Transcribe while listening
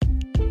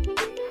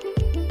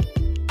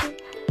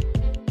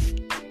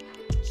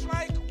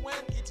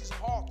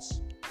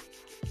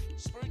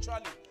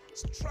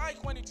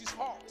Strike when it is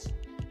hot.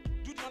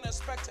 Do the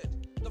unexpected.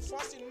 The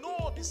first thing,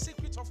 know the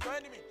secret of your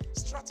enemy.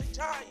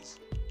 Strategize.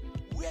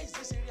 Where is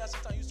this area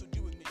Satan used to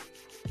deal with me?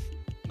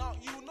 Now,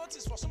 you will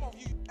notice for some of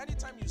you,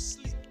 anytime you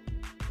sleep,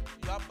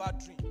 you have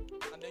bad dream,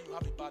 and then you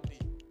have a bad day.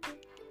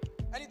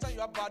 Anytime you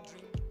have bad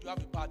dream, you have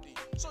a bad day.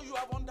 So you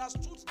have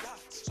understood that.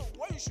 So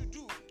what you should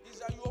do is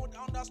that you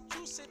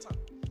understood Satan.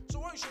 So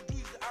what you should do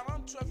is that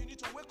around 12, you need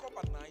to wake up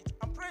at night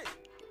and pray.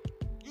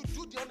 You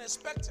do the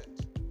unexpected.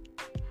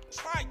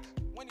 Strike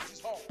when it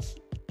is hot.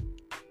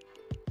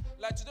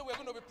 Like today, we're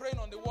going to be praying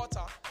on the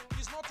water.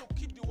 It's not to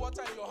keep the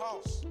water in your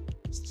house.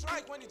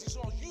 Strike when it is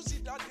hot. Use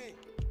it that day.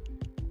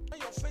 When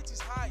your faith is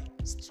high,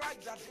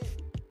 strike that day.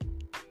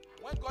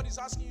 When God is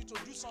asking you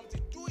to do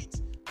something, do it.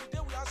 The day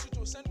we ask you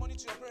to send money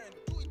to your parents,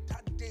 do it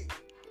that day.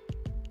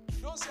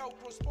 Don't say, I will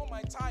postpone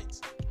my tithe.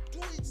 Do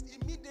it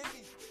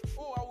immediately.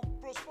 Oh, I will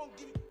postpone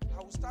giving.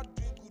 I will start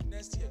doing good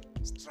next year.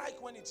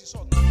 Strike when it is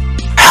hot.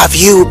 Have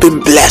you been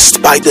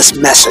blessed by this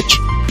message?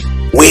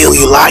 Will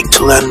you like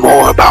to learn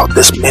more about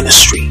this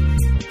ministry?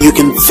 You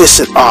can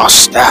visit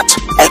us at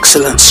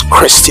Excellence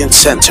Christian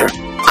Center,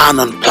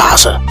 Anand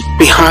Plaza,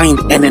 behind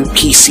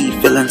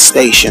NNPC filling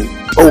station,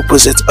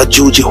 opposite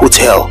Ajuji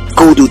Hotel,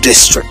 Godu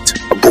District,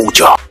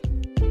 Abuja.